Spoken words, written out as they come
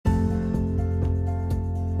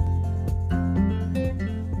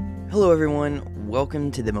Hello everyone, welcome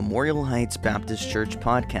to the Memorial Heights Baptist Church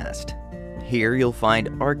podcast. Here you'll find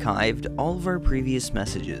archived all of our previous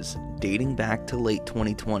messages dating back to late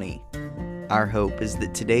 2020. Our hope is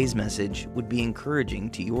that today's message would be encouraging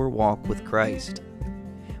to your walk with Christ.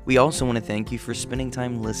 We also want to thank you for spending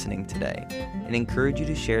time listening today and encourage you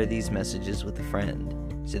to share these messages with a friend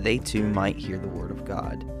so they too might hear the Word of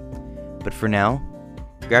God. But for now,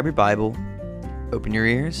 grab your Bible, open your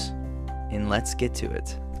ears, and let's get to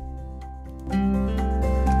it.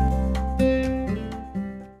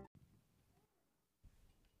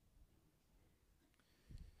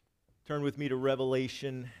 Turn with me to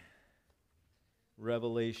Revelation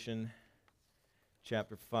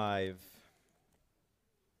chapter 5.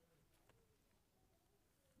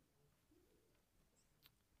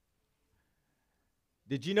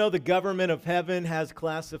 Did you know the government of heaven has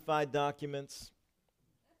classified documents?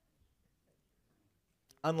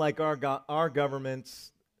 Unlike our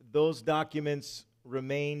governments, those documents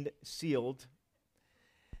remained sealed.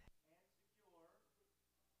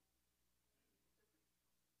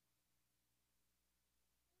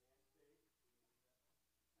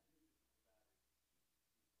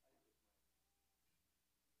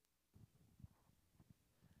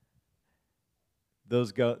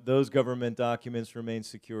 Those government documents remain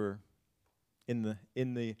secure in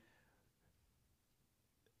the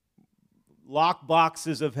lock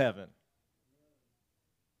boxes of heaven.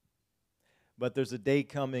 But there's a day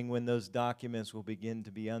coming when those documents will begin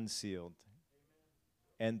to be unsealed,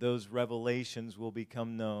 and those revelations will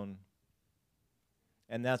become known.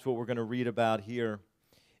 And that's what we're going to read about here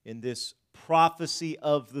in this prophecy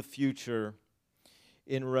of the future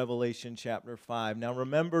in Revelation chapter 5. Now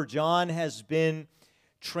remember, John has been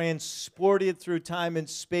transported through time and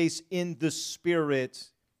space in the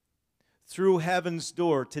Spirit through heaven's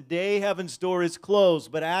door. Today, heaven's door is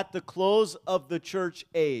closed, but at the close of the church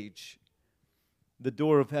age, the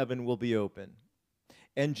door of heaven will be open.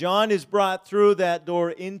 And John is brought through that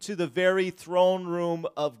door into the very throne room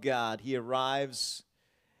of God. He arrives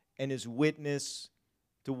and is witness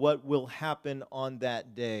to what will happen on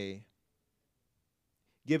that day.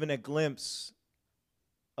 Given a glimpse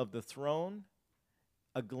of the throne,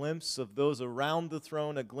 a glimpse of those around the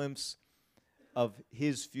throne, a glimpse of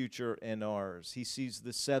his future and ours. He sees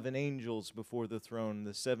the 7 angels before the throne,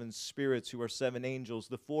 the 7 spirits who are 7 angels,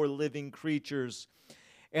 the 4 living creatures,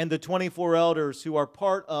 and the 24 elders who are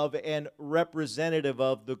part of and representative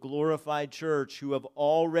of the glorified church, who have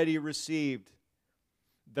already received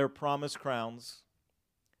their promised crowns,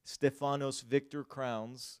 Stephanos Victor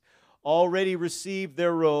crowns, already received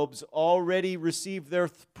their robes, already received their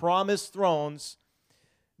promised thrones.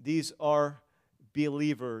 These are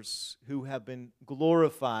believers who have been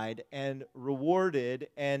glorified and rewarded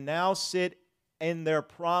and now sit in their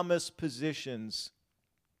promised positions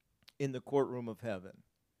in the courtroom of heaven.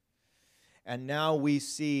 And now we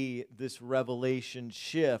see this revelation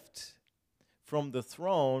shift from the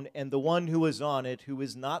throne and the one who is on it, who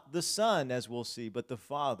is not the Son, as we'll see, but the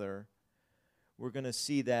Father. We're going to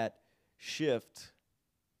see that shift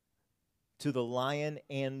to the Lion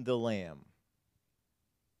and the Lamb.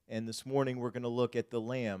 And this morning we're going to look at the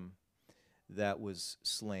Lamb that was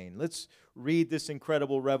slain. Let's read this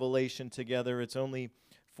incredible revelation together. It's only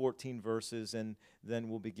 14 verses, and then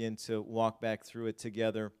we'll begin to walk back through it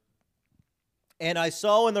together. And I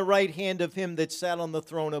saw in the right hand of him that sat on the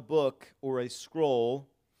throne a book, or a scroll,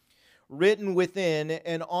 written within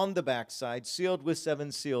and on the backside, sealed with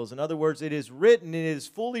 7 seals. In other words, it is written, and it is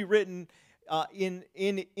fully written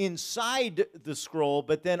inside the scroll,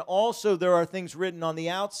 but then also there are things written on the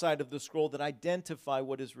outside of the scroll that identify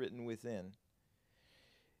what is written within.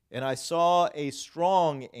 And I saw a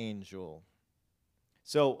strong angel.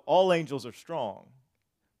 So all angels are strong,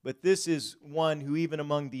 but this is one who, even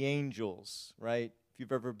among the angels, right? If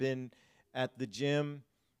you've ever been at the gym,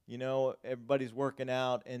 you know, everybody's working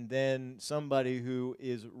out, and then somebody who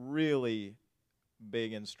is really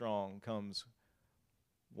big and strong comes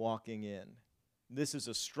walking in. This is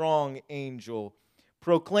a strong angel,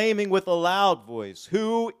 proclaiming with a loud voice,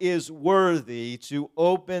 "Who is worthy to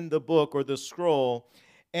open the book," or the scroll,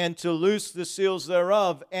 "and to loose the seals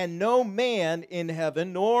thereof? And no man in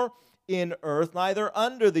heaven, nor in earth, neither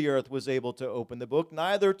under the earth, was able to open the book,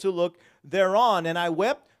 neither to look thereon. And I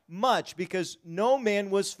wept much, because no man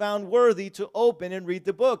was found worthy to open and read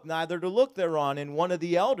the book, neither to look thereon. And one of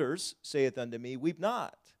the elders saith unto me, Weep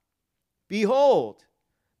not. Behold,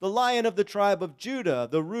 the Lion of the tribe of Judah,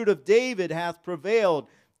 the root of David, hath prevailed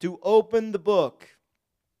to open the book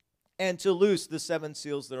and to loose the 7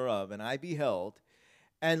 seals thereof. And I beheld,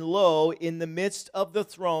 And lo, in the midst of the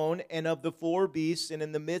throne and of the four beasts and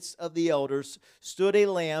in the midst of the elders stood a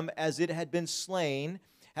lamb as it had been slain,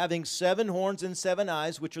 having 7 horns and 7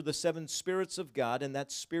 eyes, which are the 7 spirits of God. And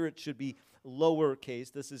that spirit should be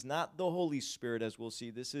lowercase. This is not the Holy Spirit, as we'll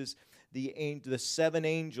see. This is the 7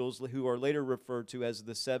 angels who are later referred to as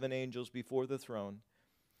the 7 angels before the throne.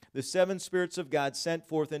 The 7 spirits of God sent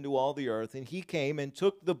forth into all the earth, and he came and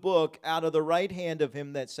took the book out of the right hand of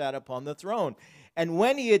him that sat upon the throne. And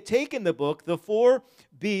when he had taken the book, the 4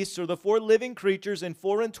 beasts, or the 4 living creatures, and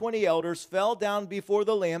 24 elders fell down before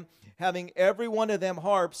the Lamb, having every one of them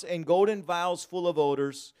harps and golden vials full of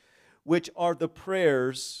odors, which are the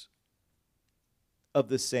prayers of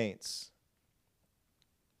the saints.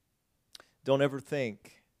 Don't ever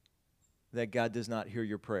think that God does not hear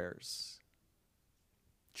your prayers.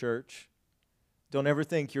 Church, don't ever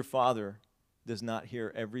think your Father does not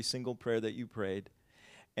hear every single prayer that you prayed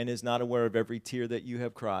and is not aware of every tear that you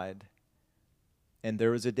have cried. And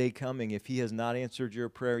there is a day coming, if he has not answered your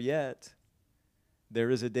prayer yet, there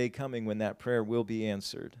is a day coming when that prayer will be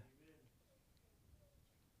answered.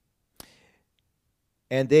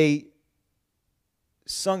 And they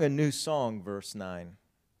sung a new song, verse 9,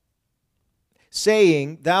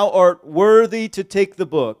 saying, Thou art worthy to take the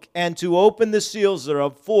book and to open the seals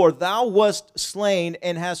thereof, for thou wast slain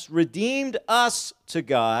and hast redeemed us to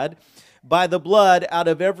God by the blood out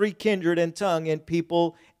of every kindred and tongue and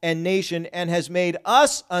people and nation, and has made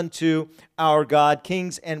us unto our God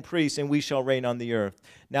kings and priests, and we shall reign on the earth.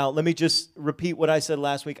 Now, let me just repeat what I said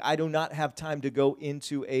last week. I do not have time to go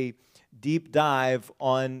into a deep dive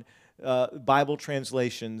on Bible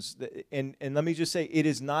translations. And let me just say, it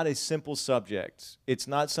is not a simple subject. It's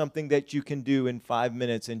not something that you can do in 5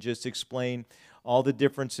 minutes and just explain all the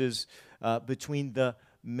differences between the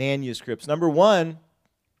manuscripts. Number one,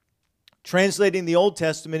 translating the Old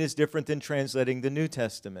Testament is different than translating the New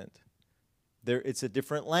Testament. It's a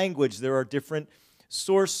different language. There are different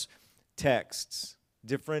source texts,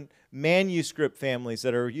 different manuscript families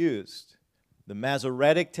that are used. The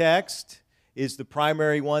Masoretic text is the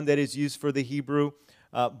primary one that is used for the Hebrew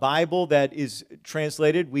Bible that is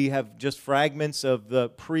translated. We have just fragments of the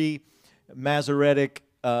pre-Masoretic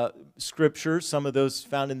scriptures, some of those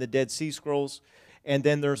found in the Dead Sea Scrolls. And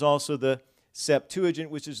then there's also the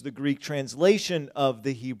Septuagint, which is the Greek translation of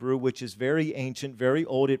the Hebrew, which is very ancient, very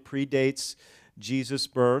old. It predates Jesus'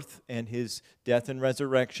 birth and his death and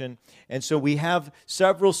resurrection. And so we have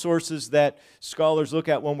several sources that scholars look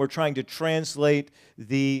at when we're trying to translate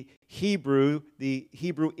the Hebrew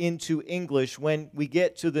into English. When we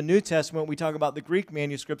get to the New Testament, we talk about the Greek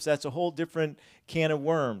manuscripts. That's a whole different can of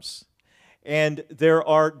worms. And there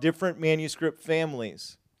are different manuscript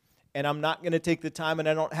families. And I'm not going to take the time, and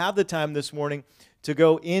I don't have the time this morning, to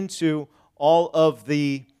go into all of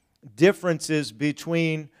the differences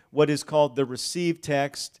between what is called the received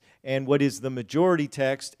text and what is the majority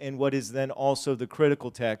text and what is then also the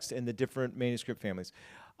critical text in the different manuscript families.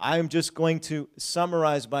 I'm just going to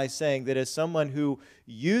summarize by saying that as someone who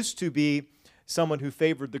used to be someone who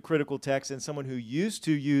favored the critical text and someone who used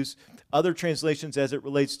to use other translations as it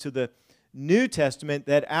relates to the New Testament,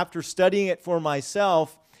 that after studying it for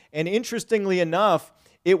myself, and interestingly enough,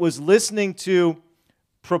 it was listening to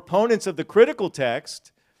proponents of the critical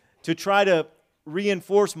text to try to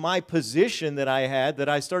reinforce my position that I had, that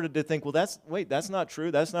I started to think, well, that's not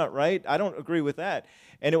true, that's not right, I don't agree with that.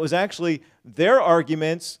 And it was actually their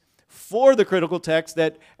arguments for the critical text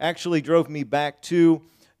that actually drove me back to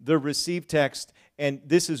the received text. And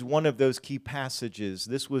this is one of those key passages.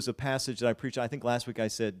 This was a passage that I preached, I think last week I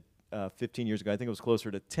said 15 years ago. I think it was closer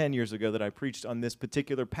to 10 years ago that I preached on this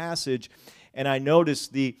particular passage. And I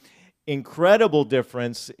noticed the incredible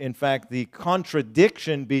difference, in fact, the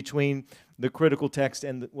contradiction between the critical text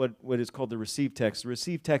and what is called the received text. The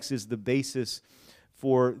received text is the basis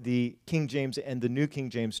for the King James and the New King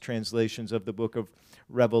James translations of the book of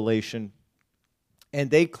Revelation. And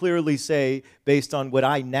they clearly say, based on what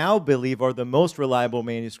I now believe are the most reliable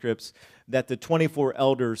manuscripts, that the 24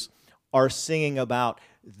 elders are singing about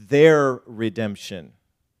their redemption.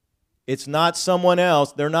 It's not someone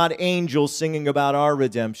else. They're not angels singing about our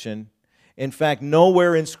redemption. In fact,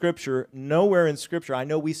 nowhere in Scripture, I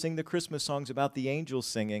know we sing the Christmas songs about the angels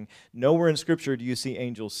singing. Nowhere in Scripture do you see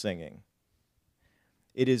angels singing.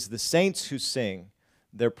 It is the saints who sing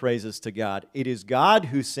their praises to God. It is God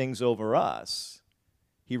who sings over us.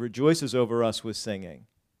 He rejoices over us with singing,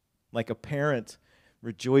 like a parent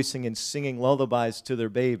rejoicing and singing lullabies to their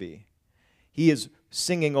baby. He is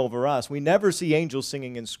singing over us. We never see angels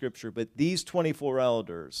singing in Scripture, but these 24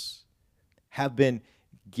 elders have been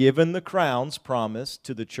given the crowns promised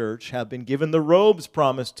to the church, have been given the robes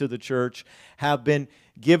promised to the church, have been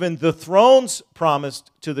given the thrones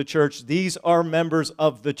promised to the church. These are members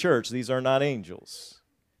of the church. These are not angels.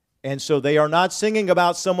 And so they are not singing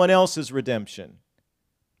about someone else's redemption.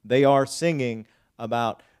 They are singing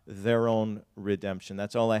about their own redemption.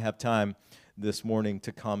 That's all I have time this morning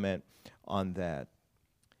to comment on that.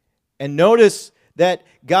 And notice that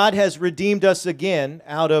God has redeemed us again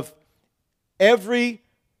out of every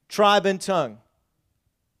tribe and tongue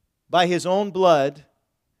by His own blood,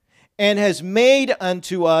 and has made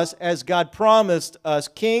unto us, as God promised us,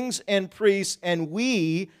 kings and priests, and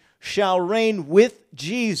we shall reign with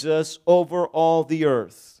Jesus over all the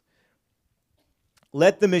earth.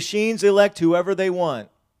 Let the machines elect whoever they want,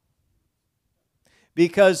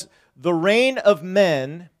 because the reign of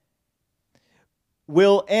men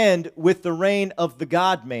will end with the reign of the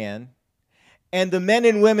God-man, and the men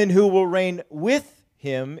and women who will reign with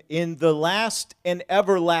Him in the last and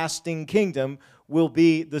everlasting kingdom will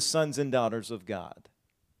be the sons and daughters of God.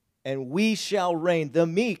 And we shall reign. The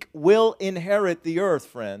meek will inherit the earth,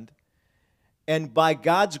 friend. And by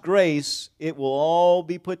God's grace, it will all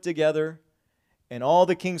be put together, and all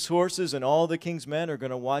the king's horses and all the king's men are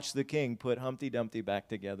going to watch the king put Humpty Dumpty back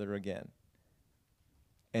together again.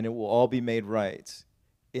 And it will all be made right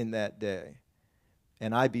in that day.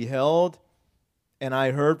 And I beheld, and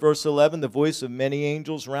I heard, verse 11, the voice of many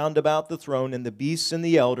angels round about the throne, and the beasts and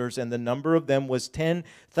the elders, and the number of them was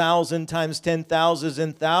 10,000 times 10,000s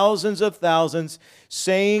and thousands of thousands,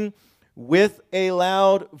 saying with a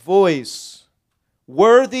loud voice,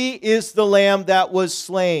 Worthy is the Lamb that was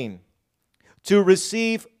slain to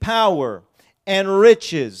receive power and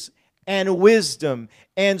riches and wisdom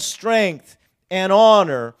and strength and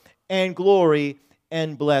honor and glory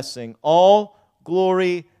and blessing. All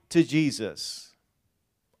glory to Jesus.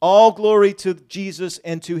 All glory to Jesus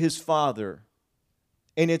and to His Father.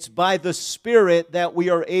 And it's by the Spirit that we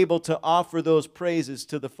are able to offer those praises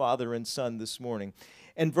to the Father and Son this morning.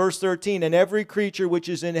 And verse 13, and every creature which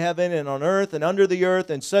is in heaven and on earth and under the earth,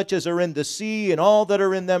 and such as are in the sea, and all that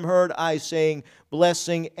are in them, heard I saying,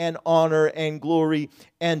 blessing and honor and glory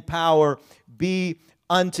and power be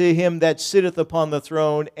unto Him that sitteth upon the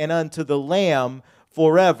throne, and unto the Lamb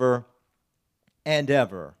forever and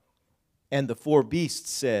ever. And the four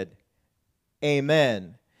beasts said,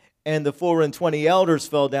 Amen. And the 24 elders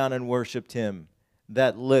fell down and worshipped Him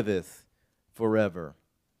that liveth forever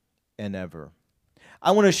and ever.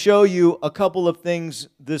 I want to show you a couple of things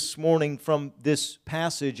this morning from this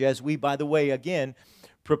passage as we, by the way, again,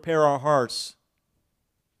 prepare our hearts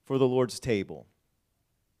for the Lord's table.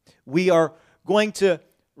 We are going to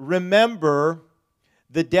remember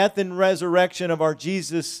the death and resurrection of our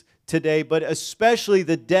Jesus today, but especially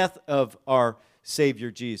the death of our Savior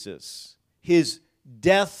Jesus. His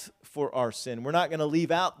death for our sin. We're not going to leave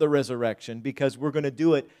out the resurrection because we're going to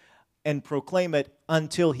do it and proclaim it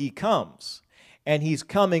until He comes. And He's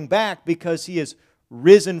coming back because He is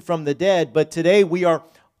risen from the dead. But today we are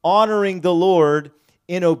honoring the Lord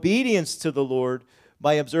in obedience to the Lord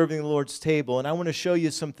by observing the Lord's table. And I want to show you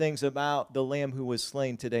some things about the Lamb who was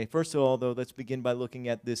slain today. First of all, though, let's begin by looking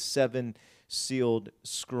at this seven-sealed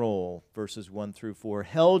scroll, verses 1 through 4,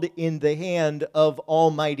 held in the hand of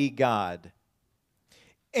Almighty God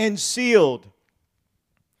and sealed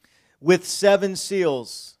with 7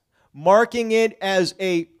 seals, marking it as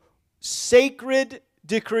a sacred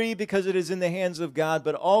decree because it is in the hands of God,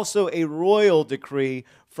 but also a royal decree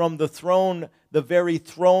from the throne, the very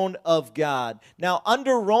throne of God. Now,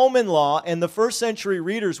 under Roman law, and the first century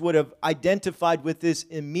readers would have identified with this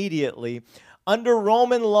immediately, under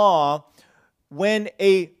Roman law, when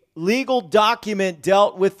a legal document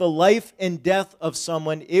dealt with the life and death of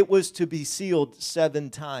someone, it was to be sealed 7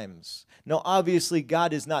 times. Now, obviously,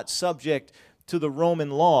 God is not subject to the Roman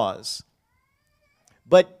laws,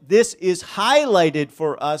 but this is highlighted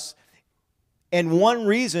for us, and one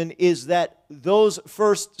reason is that those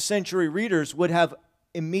first century readers would have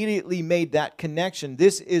immediately made that connection.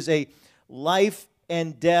 This is a life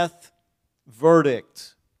and death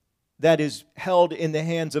verdict that is held in the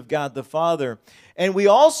hands of God the Father. And we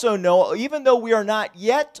also know, even though we are not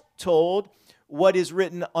yet told what is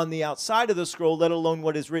written on the outside of the scroll, let alone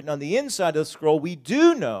what is written on the inside of the scroll, we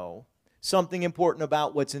do know something important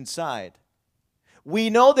about what's inside.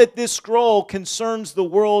 We know that this scroll concerns the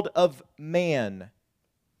world of man.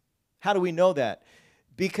 How do we know that?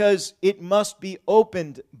 Because it must be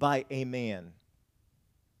opened by a man.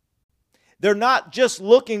 They're not just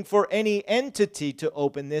looking for any entity to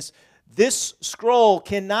open this. This scroll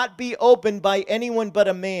cannot be opened by anyone but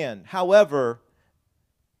a man. However,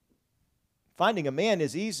 finding a man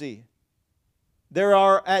is easy. There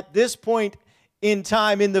are, at this point in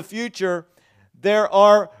time in the future, there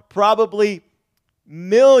are probably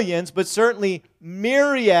millions, but certainly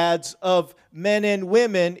myriads of men and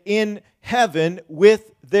women in heaven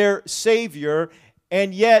with their Savior,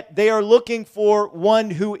 and yet they are looking for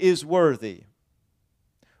one who is worthy.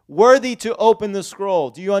 Worthy to open the scroll.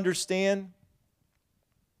 Do you understand?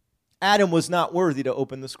 Adam was not worthy to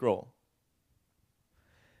open the scroll.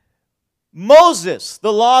 Moses,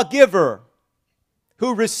 the lawgiver,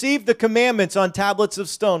 who received the commandments on tablets of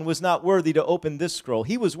stone, was not worthy to open this scroll.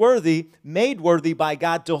 He was worthy, made worthy by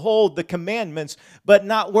God to hold the commandments, but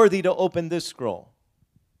not worthy to open this scroll.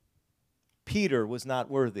 Peter was not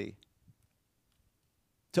worthy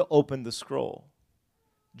to open the scroll.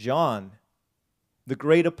 John, the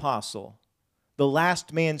great apostle, the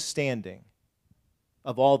last man standing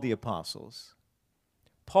of all the apostles.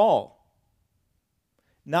 Paul,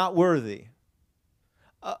 not worthy.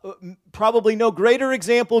 Probably no greater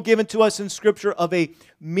example given to us in Scripture of a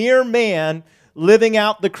mere man living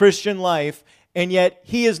out the Christian life, and yet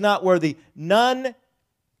he is not worthy. None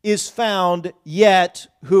is found yet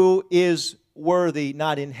who is worthy,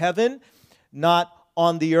 not in heaven, not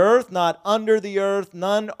on the earth, not under the earth.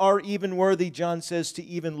 None are even worthy, John says, to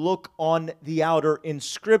even look on the outer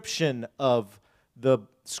inscription of the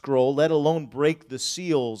scroll, let alone break the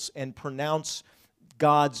seals and pronounce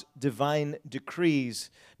God's divine decrees,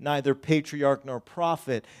 neither patriarch nor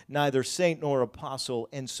prophet, neither saint nor apostle.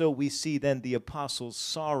 And so we see then the apostle's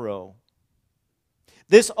sorrow.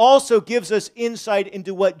 This also gives us insight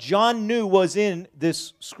into what John knew was in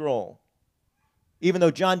this scroll. Even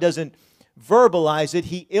though John doesn't verbalize it,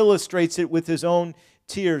 he illustrates it with his own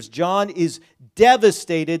tears. John is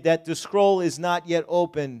devastated that the scroll is not yet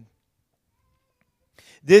open.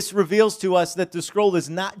 This reveals to us that the scroll is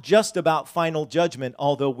not just about final judgment,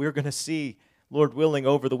 although we're going to see, Lord willing,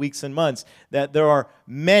 over the weeks and months, that there are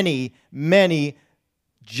many, many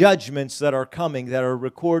judgments that are coming, that are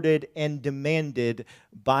recorded and demanded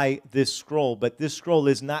by this scroll. But this scroll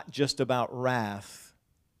is not just about wrath.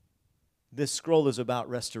 This scroll is about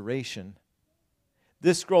restoration.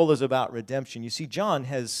 This scroll is about redemption. You see, John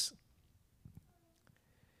has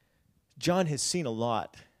seen a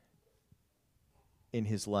lot in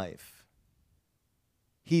his life.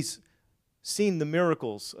 He's seen the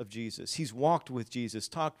miracles of Jesus. He's walked with Jesus,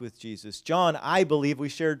 talked with Jesus. John, I believe, we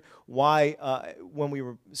shared why when we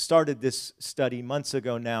started this study months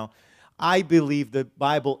ago now, I believe the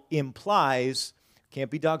Bible implies, can't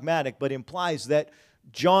be dogmatic, but implies that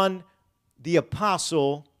John the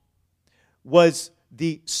apostle was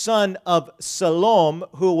the son of Salome,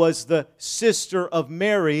 who was the sister of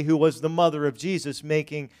Mary, who was the mother of Jesus,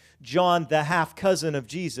 making John the half-cousin of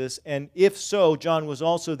Jesus. And if so, John was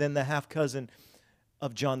also then the half-cousin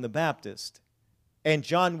of John the Baptist. And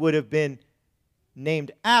John would have been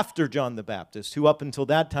named after John the Baptist, who up until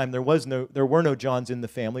that time there were no Johns in the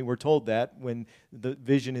family. We're told that when the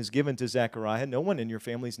vision is given to Zechariah, no one in your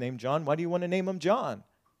family is named John. Why do you want to name him John?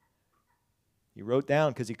 He wrote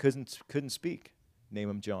down because he couldn't speak. Name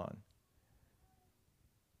him John.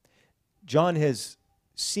 John has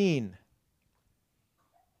seen,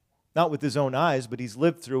 not with his own eyes, but he's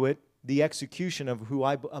lived through it, the execution of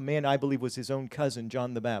a man I believe was his own cousin,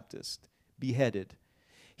 John the Baptist, beheaded.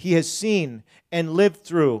 He has seen and lived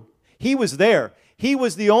through. He was there. He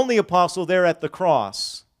was the only apostle there at the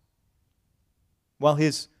cross. While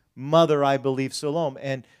his mother, I believe, Salome,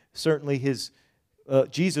 and certainly his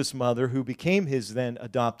Jesus' mother, who became his then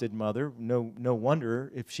adopted mother, no wonder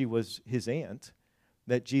if she was his aunt,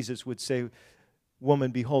 that Jesus would say,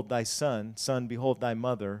 "Woman, behold thy son. Son, behold thy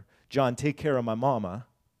mother. John, take care of my mama.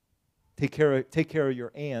 Take care of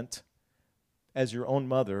your aunt as your own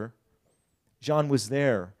mother." John was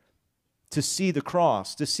there to see the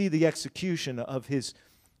cross, to see the execution of his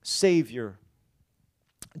Savior.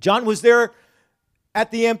 John was there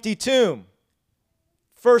at the empty tomb.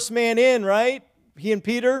 First man in, right? He and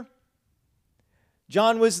Peter.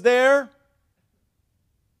 John was there.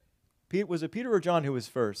 Was it Peter or John who was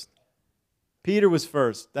first? Peter was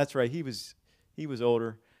first. That's right. He was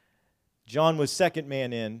older. John was second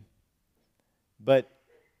man in. But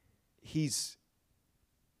he's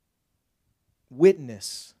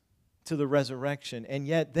witness to the resurrection. And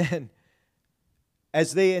yet then,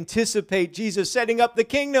 as they anticipate Jesus setting up the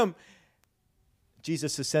kingdom,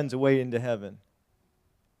 Jesus ascends away into heaven.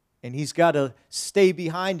 And he's got to stay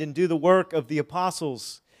behind and do the work of the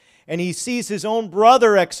apostles. And he sees his own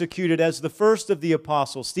brother executed as the first of the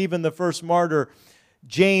apostles. Stephen, the first martyr.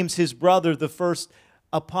 James, his brother, the first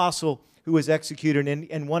apostle who was executed.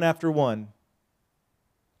 And one after one,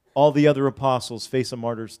 all the other apostles face a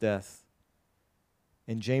martyr's death.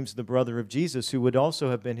 And James, the brother of Jesus, who would also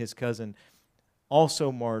have been his cousin,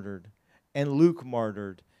 also martyred. And Luke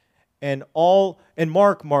martyred. And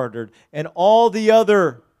Mark martyred. And all the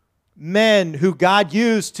other men who God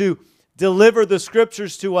used to deliver the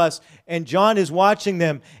Scriptures to us, and John is watching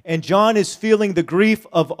them, and John is feeling the grief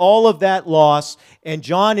of all of that loss, and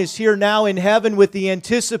John is here now in heaven with the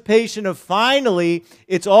anticipation of finally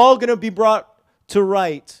it's all going to be brought to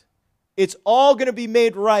right. It's all going to be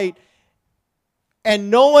made right,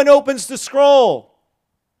 and no one opens the scroll.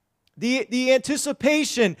 The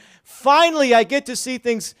anticipation, finally I get to see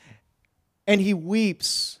things, and he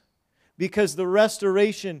weeps because the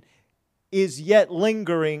restoration is yet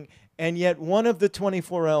lingering. And yet one of the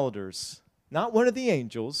 24 elders, not one of the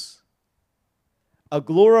angels, a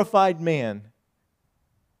glorified man,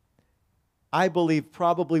 I believe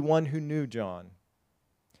probably one who knew John,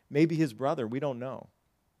 maybe his brother, we don't know.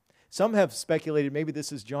 Some have speculated maybe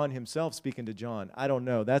this is John himself speaking to John. I don't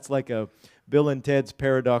know. That's like a Bill and Ted's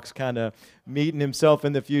paradox, kind of meeting himself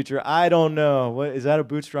in the future. I don't know. Is that a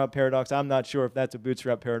bootstrap paradox? I'm not sure if that's a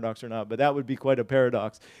bootstrap paradox or not, but that would be quite a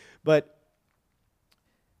paradox. But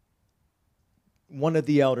one of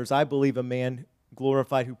the elders, I believe a man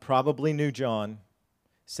glorified who probably knew John,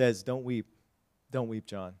 says, "Don't weep. Don't weep,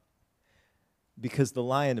 John. Because the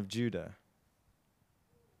Lion of Judah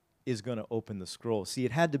is going to open the scroll." See,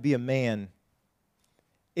 it had to be a man.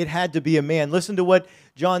 It had to be a man. Listen to what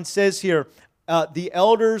John says here. The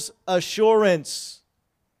elder's assurance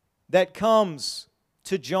that comes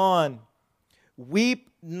to John. Weep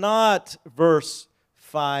not, verse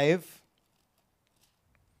 5.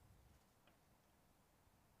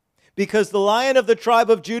 Because the Lion of the tribe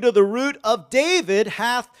of Judah, the Root of David,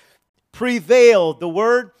 hath prevailed. The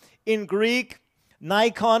word in Greek,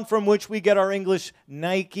 Nikon, from which we get our English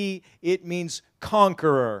Nike, it means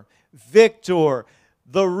conqueror, victor.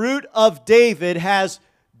 The Root of David has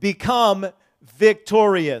become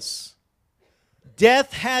victorious.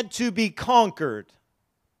 Death had to be conquered.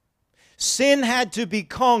 Sin had to be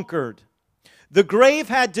conquered. The grave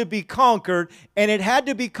had to be conquered, and it had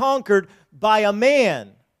to be conquered by a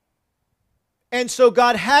man. And so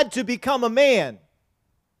God had to become a man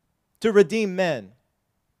to redeem men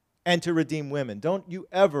and to redeem women. Don't you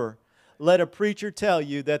ever let a preacher tell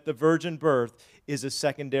you that the virgin birth is a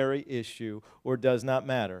secondary issue or does not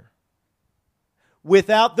matter.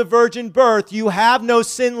 Without the virgin birth, you have no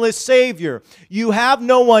sinless Savior. You have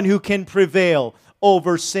no one who can prevail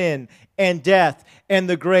over sin and death and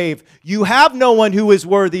the grave. You have no one who is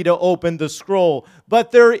worthy to open the scroll.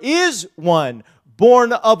 But there is one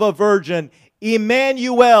born of a virgin,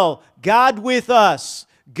 Emmanuel, God with us,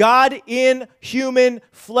 God in human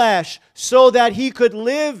flesh, so that he could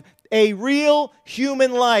live a real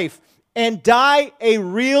human life and die a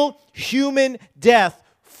real human death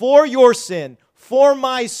for your sin, for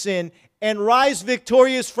my sin, and rise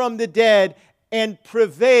victorious from the dead and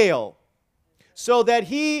prevail, so that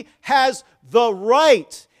he has the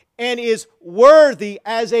right and is worthy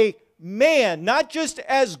as a man, not just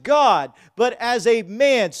as God, but as a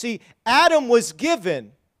man. See, Adam was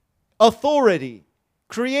given authority,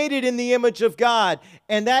 created in the image of God,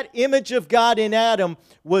 and that image of God in Adam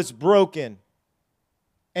was broken.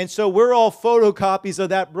 And so we're all photocopies of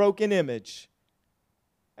that broken image.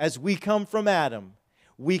 As we come from Adam,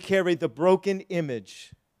 we carry the broken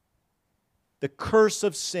image, the curse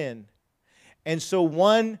of sin. And so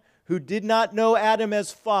one who did not know Adam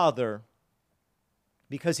as father,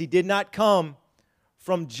 because he did not come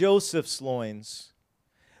from Joseph's loins,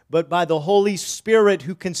 but by the Holy Spirit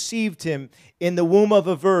who conceived him in the womb of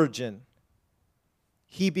a virgin,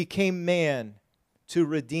 he became man to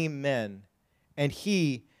redeem men, and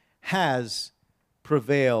he has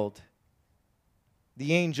prevailed.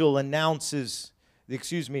 The angel announces,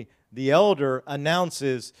 the elder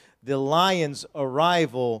announces the lion's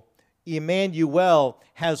arrival. Emmanuel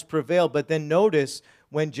has prevailed. But then notice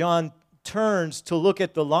when John turns to look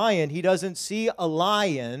at the lion, he doesn't see a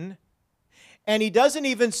lion, and he doesn't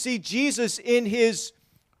even see Jesus in his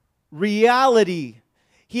reality.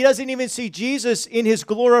 He doesn't even see Jesus in his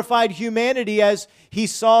glorified humanity as he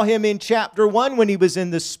saw him in chapter 1 when he was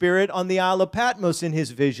in the Spirit on the Isle of Patmos in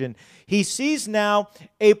his vision. He sees now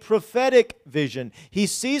a prophetic vision. He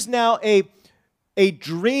sees now a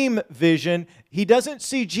dream vision. He doesn't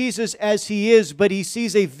see Jesus as he is, but he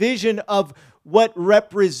sees a vision of what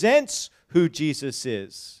represents who Jesus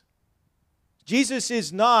is. Jesus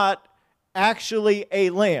is not actually a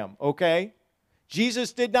lamb, okay?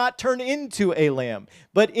 Jesus did not turn into a lamb.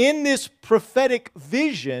 But in this prophetic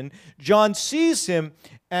vision, John sees him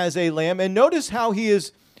as a lamb. And notice how he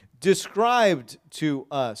is described to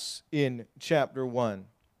us in chapter 1.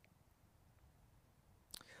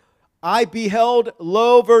 I beheld,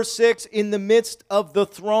 lo, verse 6, in the midst of the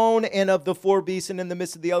throne and of the four beasts and in the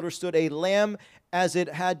midst of the elders stood a lamb as it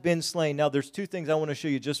had been slain. Now, there's two things I want to show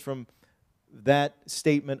you just from that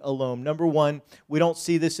statement alone. Number one, we don't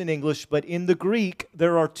see this in English, but in the Greek,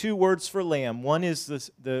 there are two words for lamb. One is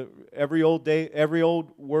the every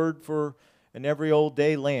old word for an every old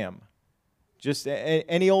day lamb. Just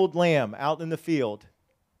any old lamb out in the field.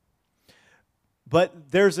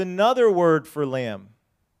 But there's another word for lamb.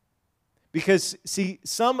 Because, see,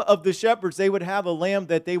 some of the shepherds, they would have a lamb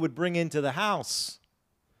that they would bring into the house,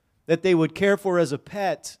 that they would care for as a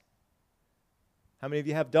pet. How many of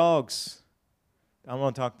you have dogs? I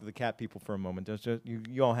want to talk to the cat people for a moment.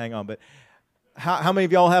 You all hang on. But how many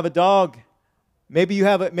of y'all have a dog? Maybe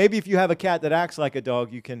if you have a cat that acts like a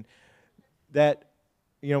dog, you can.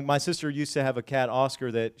 My sister used to have a cat,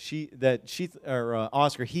 Oscar, but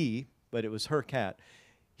it was her cat.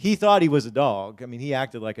 He thought he was a dog. I mean, he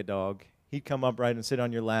acted like a dog. He'd come up right and sit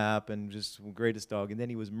on your lap and just greatest dog. And then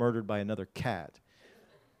he was murdered by another cat.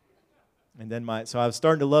 And then so I was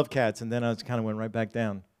starting to love cats, and then I kind of went right back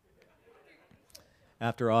down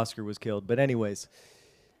after Oscar was killed. But anyways,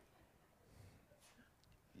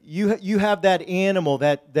 you have that animal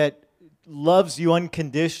that loves you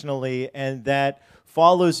unconditionally and that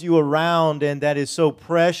follows you around and that is so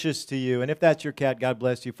precious to you. And if that's your cat, God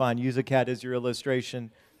bless you, fine. Use a cat as your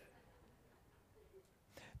illustration.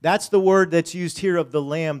 That's the word that's used here of the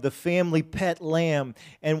lamb, the family pet lamb.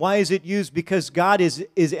 And why is it used? Because God is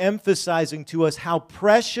emphasizing to us how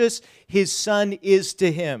precious His Son is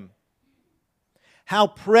to Him. How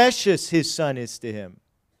precious His Son is to Him.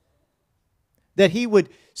 That He would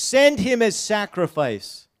send Him as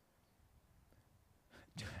sacrifice.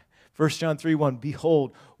 1 John 3:1,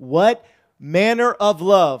 behold, what manner of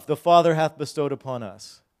love the Father hath bestowed upon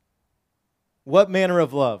us. What manner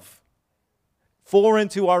of love? Foreign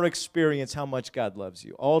to our experience how much God loves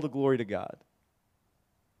you. All the glory to God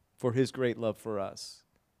for His great love for us.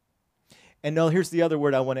 And now here's the other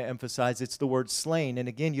word I want to emphasize. It's the word slain. And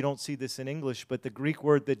again, you don't see this in English, but the Greek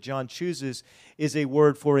word that John chooses is a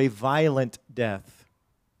word for a violent death.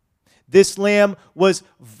 This lamb was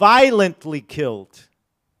violently killed.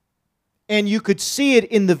 And you could see it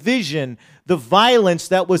in the vision, the violence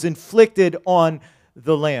that was inflicted on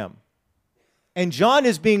the lamb. And John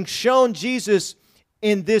is being shown Jesus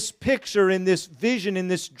in this picture, in this vision, in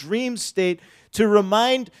this dream state, to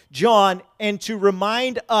remind John and to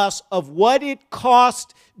remind us of what it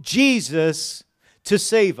cost Jesus to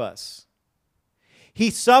save us. He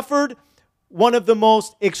suffered one of the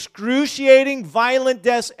most excruciating, violent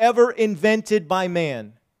deaths ever invented by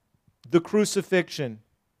man, the crucifixion.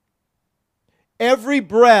 Every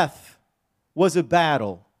breath was a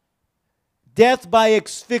battle. Death by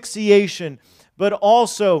asphyxiation, but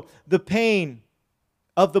also the pain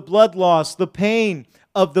of the blood loss, the pain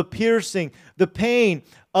of the piercing, the pain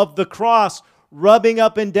of the cross rubbing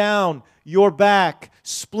up and down your back,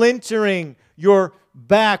 splintering your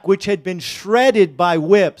back, which had been shredded by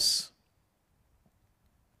whips.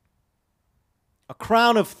 A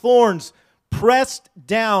crown of thorns pressed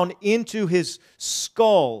down into His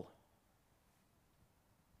skull,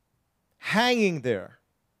 hanging there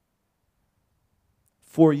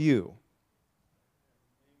for you,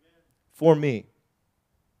 for me,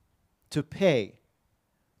 to pay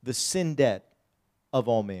the sin debt of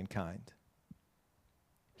all mankind.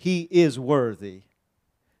 He is worthy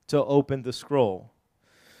to open the scroll.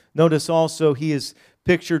 Notice also He is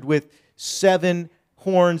pictured with 7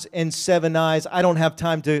 horns and 7 eyes. I don't have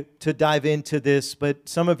time to dive into this, but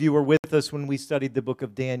some of you were with us when we studied the book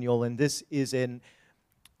of Daniel, and this is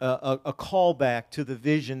a callback to the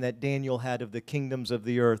vision that Daniel had of the kingdoms of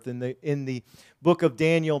the earth. In the book of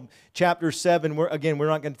Daniel, chapter 7, we're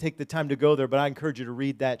not going to take the time to go there, but I encourage you to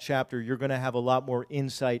read that chapter. You're going to have a lot more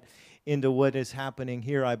insight into what is happening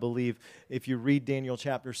here, I believe, if you read Daniel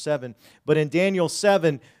chapter 7. But in Daniel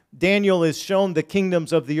 7, Daniel is shown the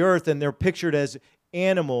kingdoms of the earth, and they're pictured as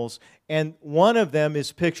animals. And one of them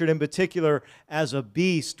is pictured in particular as a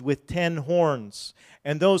beast with 10 horns.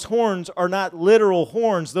 And those horns are not literal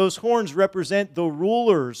horns. Those horns represent the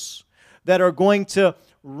rulers that are going to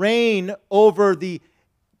reign over the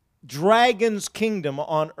dragon's kingdom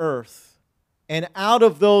on earth. And out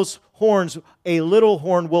of those horns, a little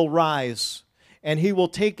horn will rise. And he will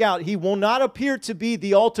he will not appear to be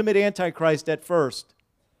the ultimate Antichrist at first.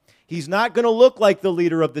 He's not going to look like the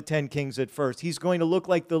leader of the 10 kings at first. He's going to look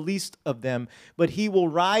like the least of them. But he will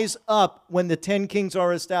rise up when the 10 kings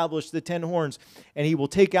are established, the 10 horns, and he will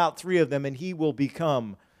take out 3 of them, and he will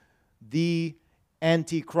become the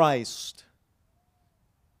Antichrist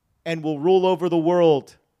and will rule over the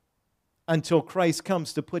world until Christ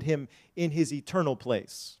comes to put him in his eternal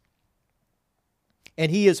place.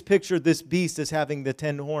 And he has pictured this beast as having the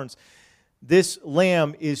 10 horns. This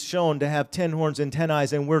lamb is shown to have 10 horns and 10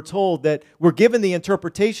 eyes, and we're told that we're given the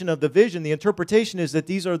interpretation of the vision. The interpretation is that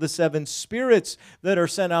these are the 7 spirits that are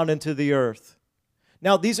sent out into the earth.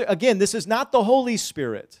 Now, this is not the Holy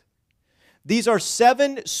Spirit. These are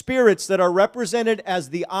 7 spirits that are represented as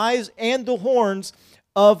the eyes and the horns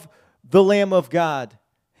of the Lamb of God.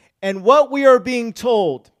 And what we are being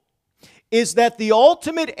told is that the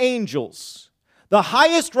ultimate angels, the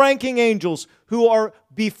highest ranking angels who are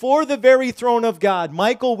before the very throne of God,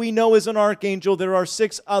 Michael we know is an archangel. There are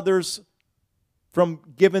 6 others from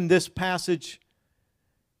given this passage.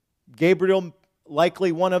 Gabriel,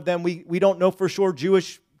 likely one of them. We don't know for sure.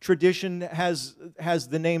 Jewish tradition has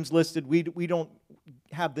the names listed. We don't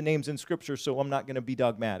have the names in Scripture, so I'm not going to be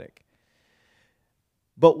dogmatic.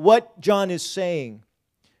 But what John is saying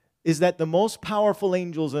is that the most powerful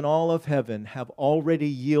angels in all of heaven have already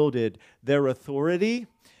yielded their authority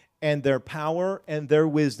and their power and their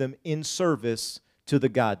wisdom in service to the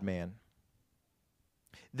God-man.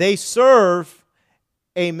 They serve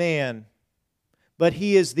a man, but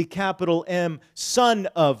he is the capital M, Son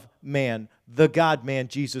of Man, the God-man,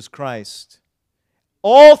 Jesus Christ.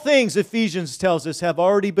 All things, Ephesians tells us, have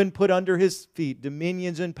already been put under his feet,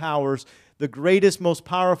 dominions and powers. The greatest, most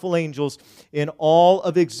powerful angels in all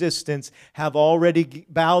of existence have already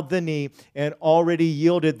bowed the knee and already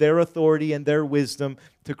yielded their authority and their wisdom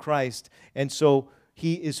to Christ. And so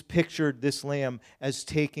he is pictured, this lamb, as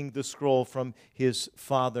taking the scroll from his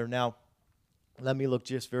Father. Now, let me look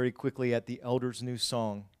just very quickly at the elders' new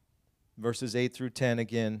song, verses 8 through 10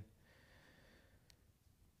 again.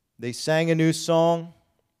 They sang a new song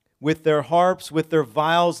with their harps, with their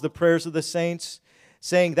viols, the prayers of the saints,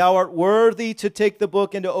 saying, Thou art worthy to take the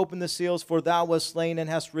book and to open the seals, for Thou wast slain and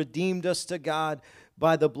hast redeemed us to God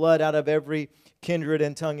by the blood out of every kindred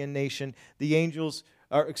and tongue and nation. The angels,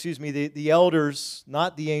 the elders,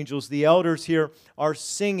 not the angels, the elders here are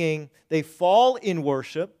singing. They fall in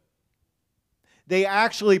worship. They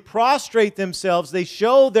actually prostrate themselves. They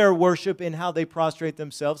show their worship in how they prostrate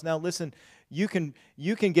themselves. Now listen, you can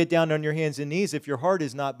get down on your hands and knees. If your heart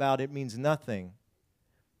is not bowed, it means nothing.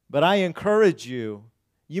 But I encourage you,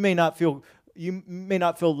 you may not feel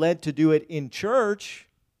led to do it in church,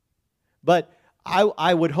 but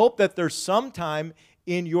I would hope that there's some time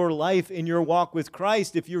in your life, in your walk with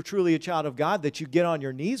Christ, if you're truly a child of God, that you get on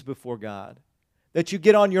your knees before God, that you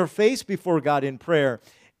get on your face before God in prayer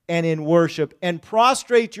and in worship and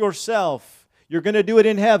prostrate yourself. You're going to do it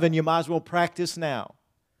in heaven. You might as well practice now.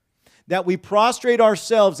 That we prostrate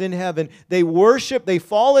ourselves in heaven. They worship, they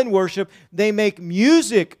fall in worship, they make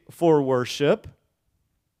music for worship.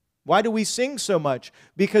 Why do we sing so much?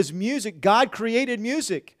 Because music, God created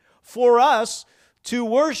music for us to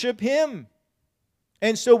worship Him.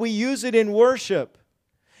 And so we use it in worship.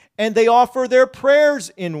 And they offer their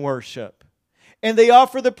prayers in worship. And they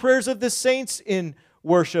offer the prayers of the saints in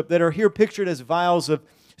worship that are here pictured as vials of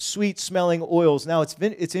sweet-smelling oils. Now,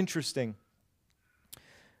 it's interesting.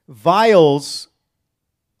 Vials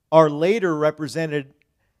are later represented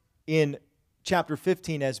in chapter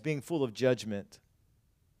 15 as being full of judgment.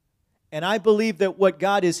 And I believe that what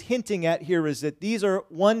God is hinting at here is that these are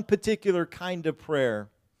one particular kind of prayer.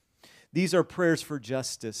 These are prayers for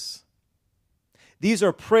justice. These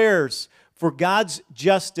are prayers for God's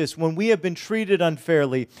justice when we have been treated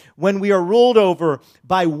unfairly, when we are ruled over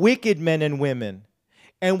by wicked men and women.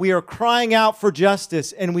 And we are crying out for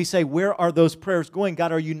justice, and we say, where are those prayers going?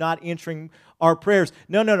 God, are you not answering our prayers?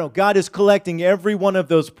 No. God is collecting every one of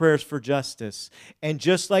those prayers for justice. And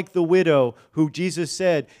just like the widow, who Jesus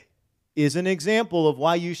said is an example of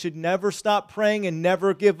why you should never stop praying and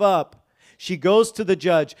never give up. She goes to the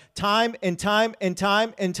judge time and time and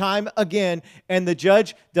time and time again, and the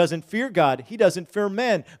judge doesn't fear God. He doesn't fear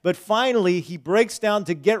men. But finally, he breaks down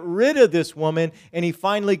to get rid of this woman, and he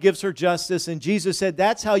finally gives her justice. And Jesus said,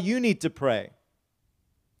 that's how you need to pray.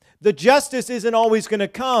 The justice isn't always going to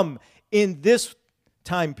come in this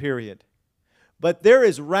time period, but there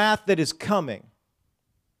is wrath that is coming.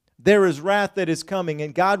 There is wrath that is coming,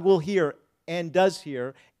 and God will hear and does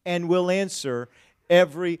hear and will answer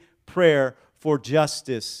every prayer for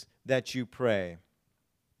justice that you pray.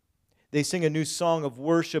 They sing a new song of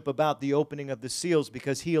worship about the opening of the seals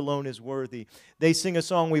because He alone is worthy. They sing a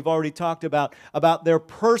song we've already talked about their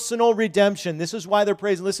personal redemption. This is why they're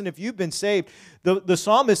praising. Listen, if you've been saved, the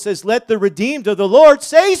psalmist says, let the redeemed of the Lord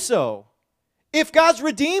say so. If God's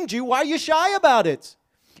redeemed you, why are you shy about it?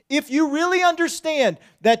 If you really understand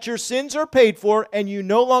that your sins are paid for and you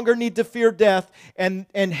no longer need to fear death and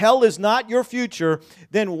hell is not your future,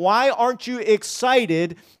 then why aren't you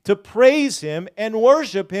excited to praise Him and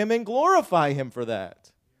worship Him and glorify Him for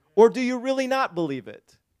that? Or do you really not believe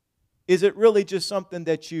it? Is it really just something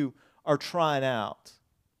that you are trying out?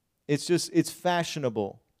 It's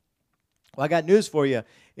fashionable. Well, I got news for you.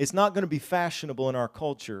 It's not going to be fashionable in our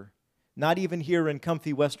culture. Not even here in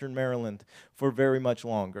comfy Western Maryland for very much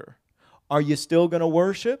longer. Are you still going to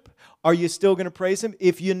worship? Are you still going to praise Him?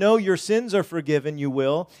 If you know your sins are forgiven, you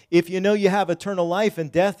will. If you know you have eternal life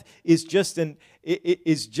and death is just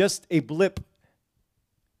a blip,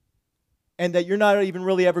 and that you're not even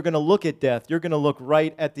really ever going to look at death, you're going to look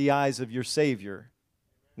right at the eyes of your Savior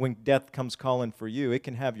when death comes calling for you. It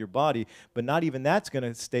can have your body, but not even that's going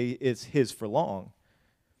to stay His for long.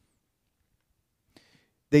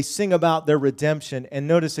 They sing about their redemption, and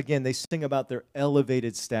notice again, they sing about their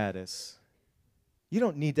elevated status. You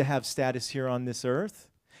don't need to have status here on this earth.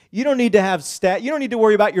 You don't need to have you don't need to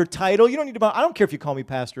worry about your title. You don't need to. I don't care if you call me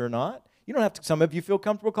pastor or not. You don't have to. Some of you feel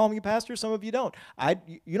comfortable calling me pastor. Some of you don't.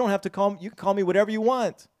 You don't have to call me. You can call me whatever you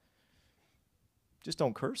want. Just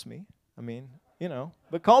don't curse me. I mean,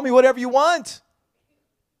 but call me whatever you want.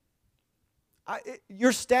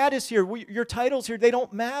 Your status here, your titles here, they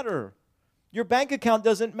don't matter. Your bank account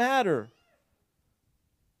doesn't matter.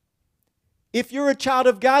 If you're a child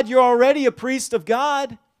of God, you're already a priest of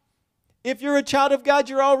God. If you're a child of God,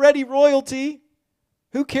 you're already royalty.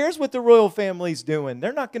 Who cares what the royal family's doing?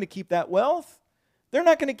 They're not going to keep that wealth. They're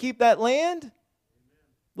not going to keep that land.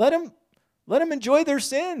 Let them enjoy their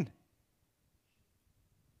sin.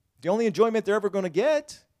 The only enjoyment they're ever going to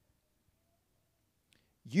get.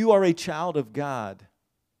 You are a child of God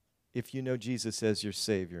if you know Jesus as your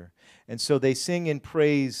Savior. And so they sing in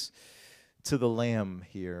praise to the Lamb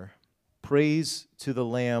here. Praise to the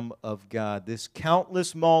Lamb of God. This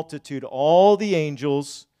countless multitude, all the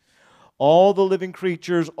angels, all the living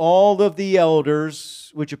creatures, all of the elders,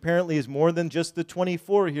 which apparently is more than just the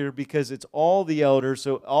 24 here because it's all the elders.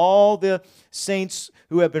 So all the saints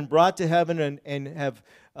who have been brought to heaven and have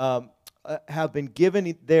been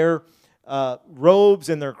given their robes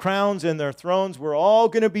and their crowns and their thrones. We're all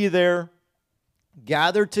going to be there,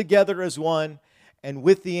 gathered together as one, and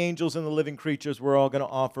with the angels and the living creatures, we're all going to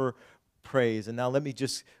offer praise. And now let me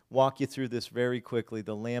just walk you through this very quickly.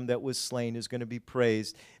 The Lamb that was slain is going to be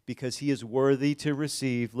praised because He is worthy to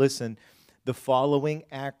receive, listen, the following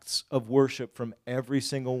acts of worship from every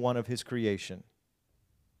single one of His creation.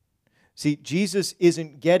 See, Jesus is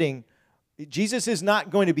not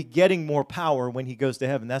going to be getting more power when He goes to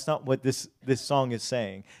heaven. That's not what this song is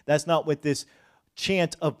saying. That's not what this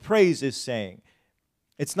chant of praise is saying.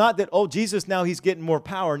 It's not that, Jesus, now He's getting more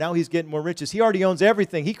power. Now He's getting more riches. He already owns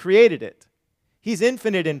everything. He created it. He's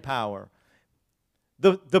infinite in power.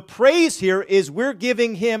 The praise here is we're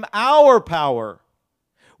giving Him our power.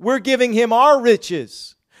 We're giving Him our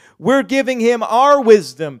riches. We're giving Him our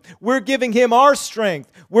wisdom. We're giving Him our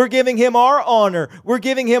strength. We're giving Him our honor. We're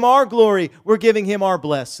giving Him our glory. We're giving Him our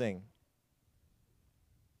blessing.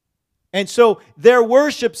 And so their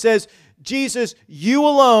worship says, Jesus, you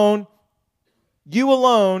alone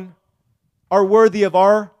are worthy of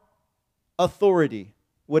our authority.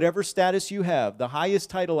 Whatever status you have, the highest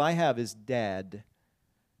title I have is dad,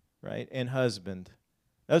 right? And husband.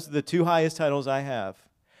 Those are the two highest titles I have.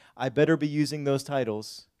 I better be using those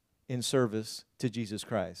titles in service to Jesus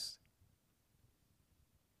Christ.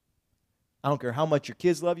 I don't care how much your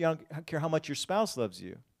kids love you. I don't care how much your spouse loves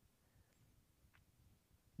you.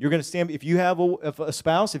 You're going to stand, if you have a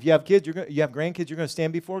spouse, if you have kids, you have grandkids, you're going to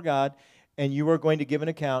stand before God and you are going to give an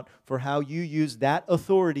account for how you use that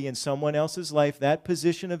authority in someone else's life, that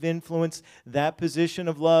position of influence, that position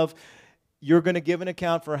of love. You're going to give an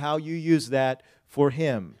account for how you use that for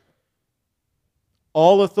Him.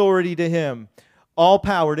 All authority to Him. All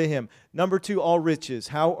power to Him. Number 2, all riches.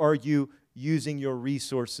 How are you using your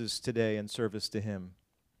resources today in service to Him?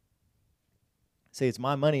 Say, it's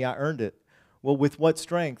my money, I earned it. Well, with what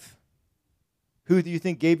strength? Who do you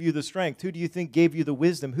think gave you the strength? Who do you think gave you the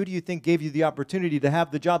wisdom? Who do you think gave you the opportunity to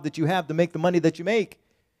have the job that you have, to make the money that you make?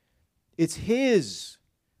 It's His.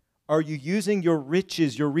 Are you using your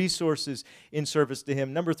riches, your resources in service to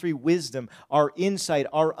Him? Number 3, wisdom, our insight,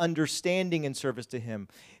 our understanding in service to Him.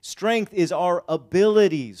 Strength is our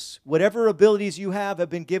abilities. Whatever abilities you have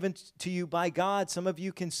been given to you by God. Some of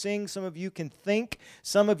you can sing, some of you can think,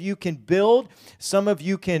 some of you can build, some of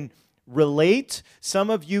you can relate, some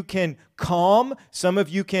of you can calm, some of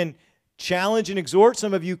you can challenge and exhort,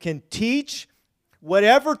 some of you can teach.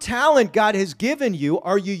 Whatever talent God has given you,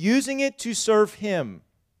 are you using it to serve Him?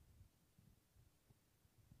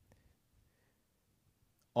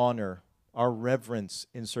 honor, our reverence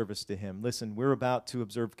in service to Him. Listen, we're about to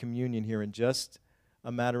observe communion here in just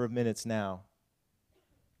a matter of minutes now.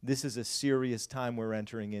 This is a serious time we're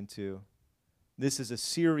entering into. This is a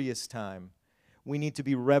serious time. We need to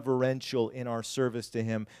be reverential in our service to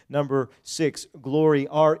Him. Number 6, glory,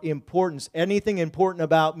 our importance. Anything important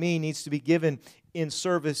about me needs to be given in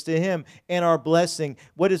service to Him. And our blessing,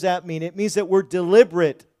 what does that mean? It means that we're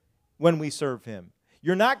deliberate when we serve Him.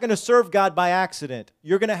 You're not going to serve God by accident.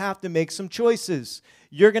 You're going to have to make some choices.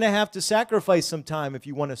 You're going to have to sacrifice some time if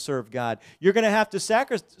you want to serve God. You're going to have to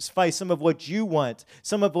sacrifice some of what you want,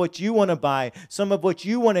 some of what you want to buy, some of what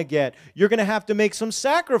you want to get. You're going to have to make some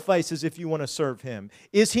sacrifices if you want to serve Him.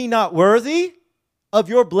 Is He not worthy of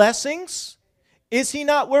your blessings? Is He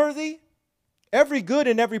not worthy? Every good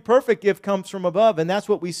and every perfect gift comes from above, and that's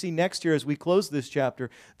what we see next year as we close this chapter.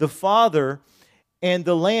 The Father and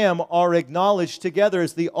the Lamb are acknowledged together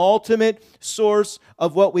as the ultimate source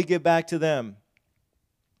of what we give back to them.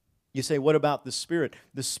 You say, what about the Spirit?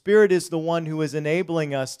 The Spirit is the one who is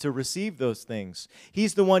enabling us to receive those things.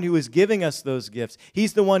 He's the one who is giving us those gifts.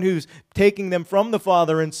 He's the one who's taking them from the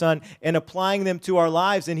Father and Son and applying them to our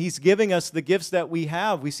lives, and He's giving us the gifts that we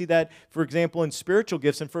have. We see that, for example, in spiritual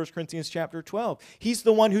gifts in 1 Corinthians chapter 12. He's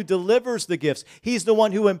the one who delivers the gifts. He's the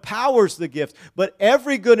one who empowers the gifts. But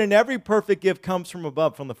every good and every perfect gift comes from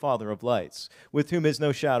above, from the Father of lights, with whom is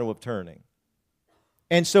no shadow of turning.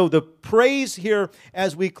 And so the praise here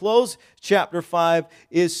as we close chapter 5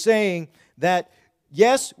 is saying that,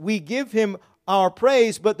 yes, we give Him our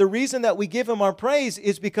praise, but the reason that we give Him our praise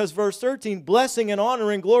is because, verse 13, blessing and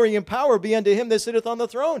honor and glory and power be unto Him that sitteth on the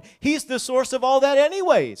throne. He's the source of all that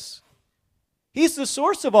anyways. He's the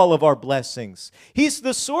source of all of our blessings. He's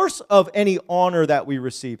the source of any honor that we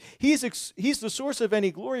receive. He's the source of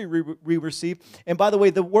any glory we receive. And by the way,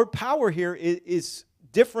 the word power here is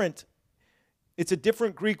different. It's a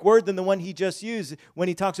different Greek word than the one he just used when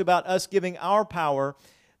he talks about us giving our power.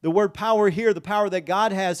 The word power here, the power that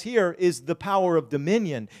God has here, is the power of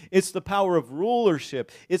dominion. It's the power of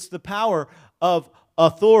rulership. It's the power of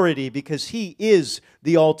authority, because He is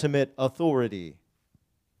the ultimate authority.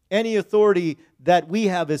 Any authority that we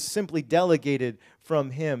have is simply delegated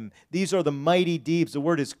from Him. These are the mighty deeds. The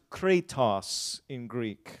word is kratos in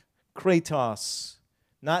Greek. Kratos.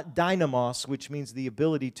 Not dynamos, which means the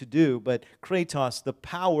ability to do, but kratos, the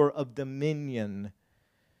power of dominion.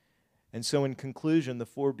 And so in conclusion, the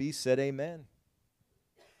 4 beasts said amen.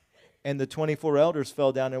 And the 24 elders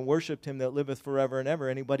fell down and worshiped Him that liveth forever and ever.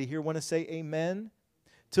 Anybody here want to say amen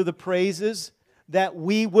to the praises that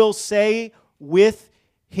we will say with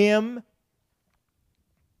Him,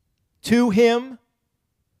 to Him,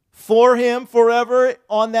 for Him forever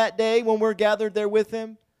on that day when we're gathered there with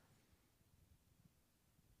Him?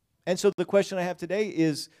 And so the question I have today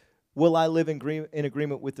is, will I live in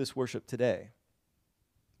agreement with this worship today?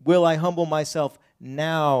 Will I humble myself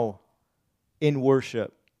now in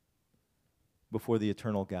worship before the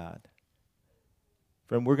eternal God?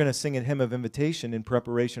 Friend, we're going to sing a hymn of invitation in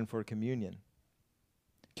preparation for communion.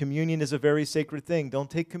 Communion is a very sacred thing.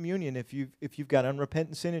 Don't take communion if you've got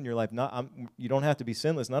unrepentant sin in your life. You don't have to be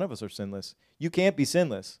sinless. None of us are sinless. You can't be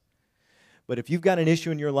sinless. But if you've got an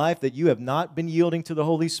issue in your life that you have not been yielding to the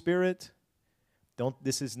Holy Spirit,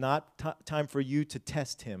 this is not time for you to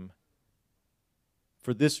test Him.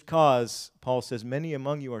 For this cause, Paul says, many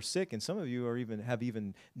among you are sick, and some of you have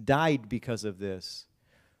even died because of this.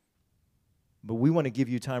 But we want to give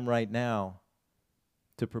you time right now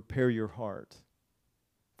to prepare your heart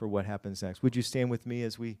for what happens next. Would you stand with me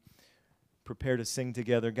as we prepare to sing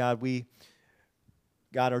together? God, we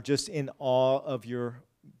are just in awe of your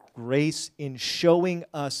grace in showing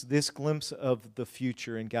us this glimpse of the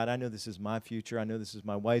future. And God, I know this is my future. I know this is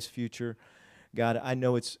my wife's future. God, I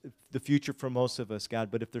know it's the future for most of us,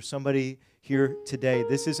 God. But if there's somebody here today,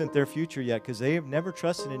 this isn't their future yet, because they have never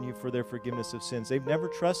trusted in you for their forgiveness of sins. They've never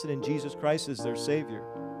trusted in Jesus Christ as their Savior.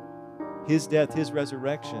 His death, His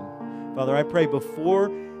resurrection. Father, I pray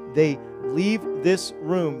before they leave this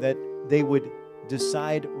room that they would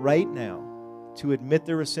decide right now to admit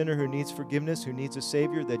they're a sinner who needs forgiveness, who needs a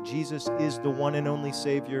Savior, that Jesus is the one and only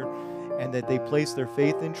Savior, and that they place their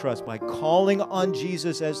faith and trust by calling on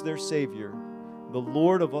Jesus as their Savior, the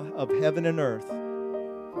Lord of heaven and earth,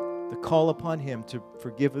 to call upon Him to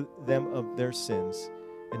forgive them of their sins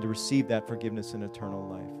and to receive that forgiveness and eternal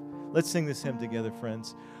life. Let's sing this hymn together,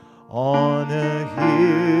 friends. On a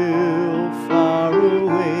hill far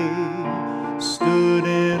away stood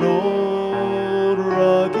an old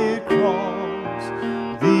rugged cross,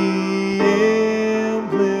 the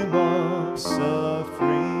emblem of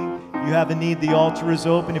suffering. If you have a need, the altar is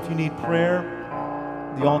open. If you need prayer,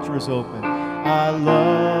 the altar is open. I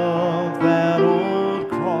love that old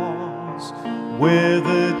cross where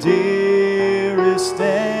the dearest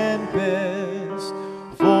and best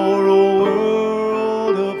for a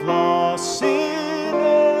world of lost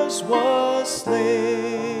sinners was slain.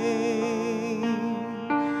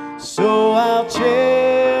 So I'll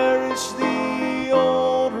cherish the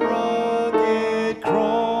old rugged cross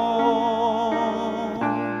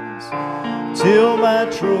till my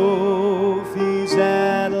trophies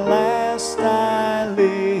at last I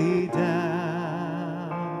lay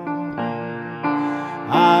down.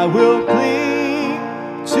 I will cling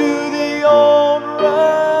to the old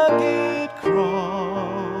rugged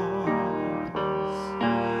cross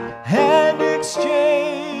and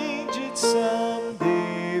exchange it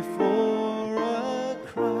someday for a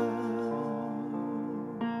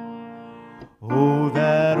crown. Oh,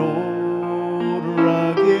 that old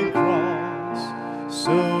rugged cross,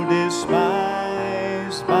 so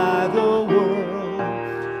despised by the world,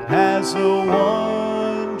 has a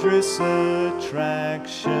wondrous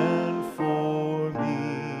attraction for me.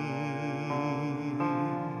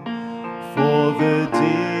 For the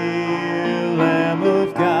dear Lamb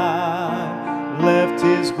of God left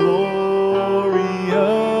his glory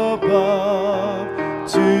above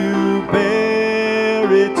to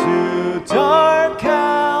bear it to dark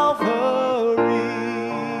Calvary.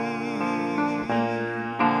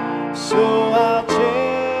 So I'll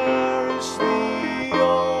cherish the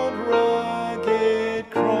old rugged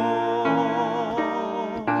cross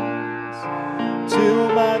till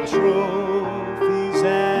my trophies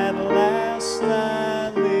at last I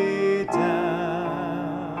lay down.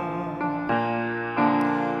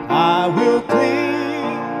 I will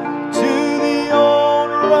cling to the old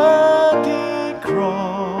rugged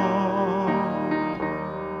cross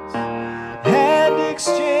and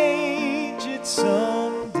exchange it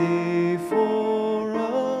someday for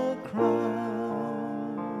a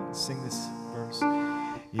crown. Sing this verse.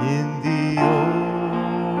 In the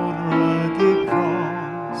old rugged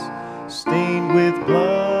cross, stained with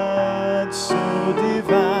blood so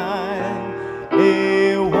divine,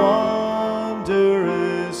 a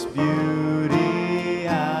wondrous beauty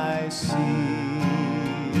I see.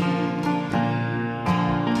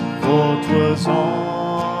 For 'twas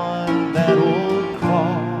on that old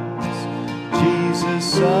cross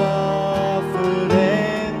Jesus suffered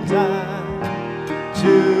and died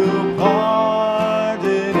to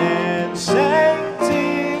pardon and sanctify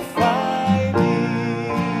me.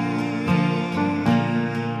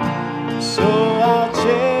 So I'll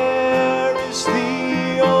cherish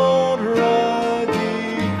the old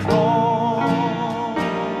rugged cross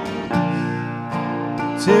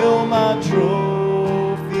till my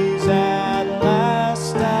trophies at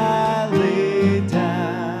last I lay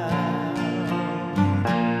down.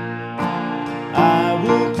 I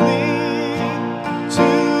will cling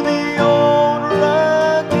to the old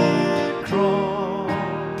rugged cross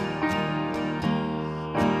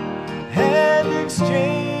and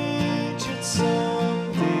exchange it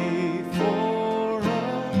someday for a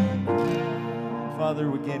crown.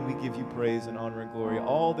 Father, again, we give you praise and honor and glory.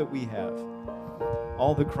 All that we have,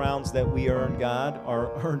 all the crowns that we earn, God,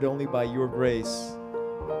 are earned only by your grace,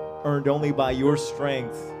 earned only by your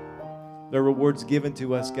strength. The rewards given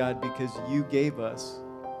to us, God, because you gave us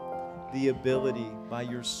the ability by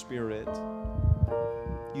your Spirit.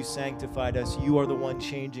 You sanctified us. You are the one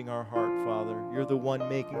changing our heart, Father. You're the one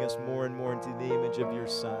making us more and more into the image of your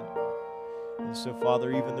Son. And so,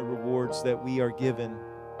 Father, even the rewards that we are given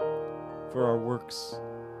for our works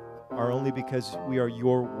are only because we are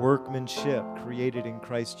your workmanship, created in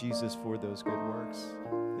Christ Jesus for those good works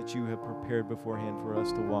that you have prepared beforehand for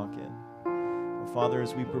us to walk in. Well, Father,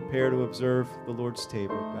 as we prepare to observe the Lord's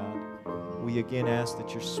table, God, we again ask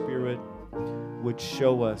that your Spirit would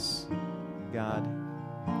show us, God,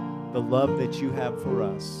 the love that you have for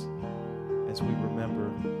us as we remember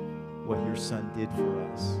what your Son did for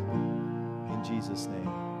us. In Jesus' name,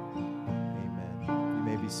 amen. You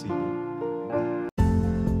may be seated.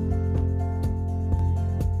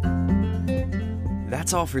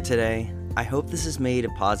 That's all for today. I hope this has made a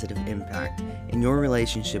positive impact in your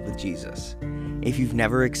relationship with Jesus. If you've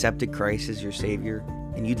never accepted Christ as your Savior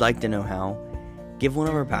and you'd like to know how, give one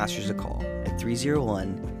of our pastors a call at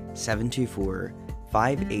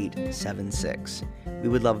 301-724-5876. We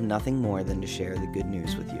would love nothing more than to share the good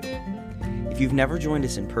news with you. If you've never joined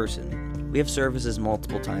us in person, we have services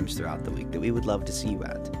multiple times throughout the week that we would love to see you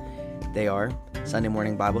at. They are Sunday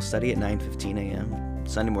morning Bible study at 9:15 a.m.,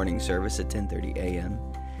 Sunday morning service at 10:30 a.m.,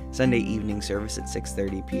 Sunday evening service at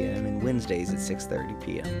 6:30 p.m., and Wednesdays at 6:30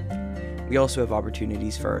 p.m. We also have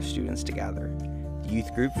opportunities for our students to gather.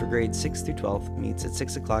 youth group for grades 6 through 12 meets at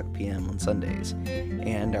 6 o'clock p.m. on Sundays,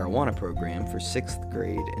 and our Awana program for 6th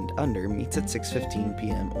grade and under meets at 6:15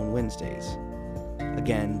 p.m. on Wednesdays.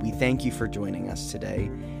 Again, we thank you for joining us today,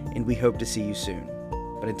 and we hope to see you soon.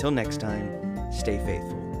 But until next time, stay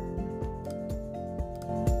faithful.